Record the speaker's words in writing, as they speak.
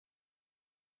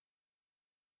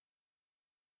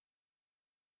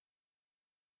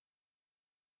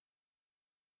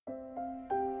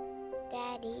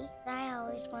Daddy. I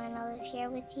always want to live here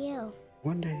with you.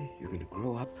 One day, you're gonna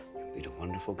grow up, you'll meet a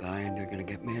wonderful guy, and you're gonna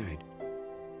get married.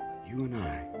 But you and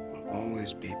I will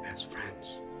always be best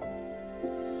friends.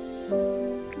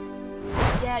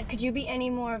 Dad, could you be any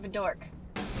more of a dork?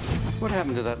 What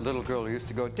happened to that little girl who used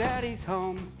to go, Daddy's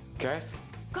home? Cass?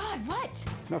 God, what?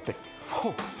 Nothing.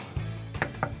 Oh.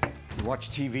 We watch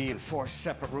TV in 4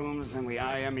 separate rooms, and we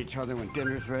IM each other when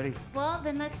dinner's ready. Well,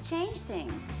 then let's change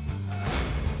things.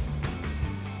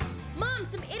 Mom,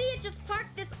 some idiot just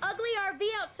parked this ugly RV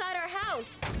outside our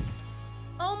house.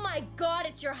 Oh my God,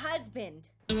 it's your husband.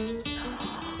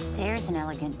 There's an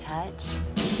elegant touch.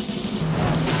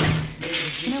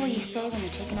 You know where you stay when you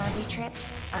take an RV trip?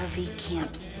 RV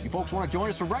camps. You folks want to join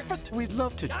us for breakfast? We'd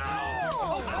love to.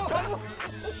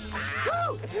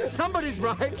 Somebody's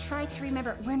right. Try to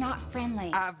remember, we're not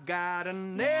friendly. I've got a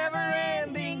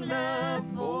never-ending love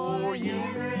for you.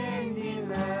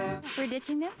 We're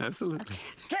ditching them? Absolutely. Okay.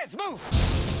 Kids, move!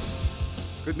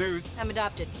 Good news. I'm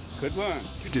adopted. Good one.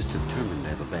 You're just determined to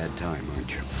have a bad time,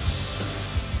 aren't you?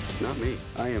 Not me.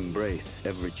 I embrace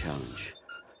every challenge.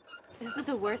 This is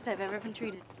the worst I've ever been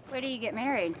treated. Where do you get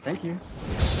married? Thank you.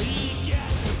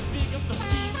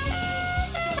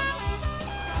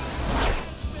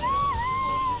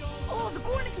 Oh, the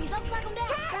Gornickies, I'll track them down.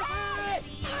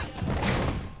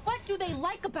 What do they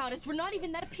like about us? We're not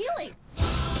even that appealing.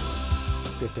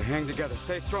 We have to hang together.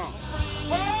 Stay strong.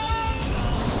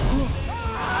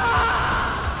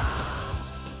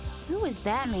 Who is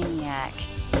that maniac?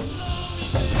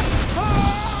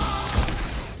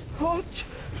 What?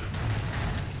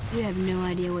 You have no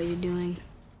idea what you're doing.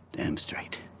 Damn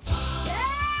straight.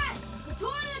 Dad! The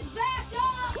toilet's backed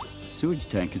up! Sewage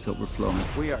tank is overflowing.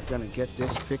 We are gonna get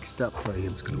this fixed up for you.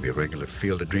 It's gonna be a regular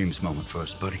Field of Dreams moment for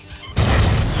us, buddy.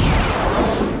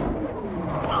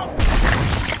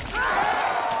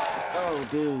 Oh,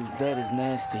 dude, that is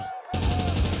nasty.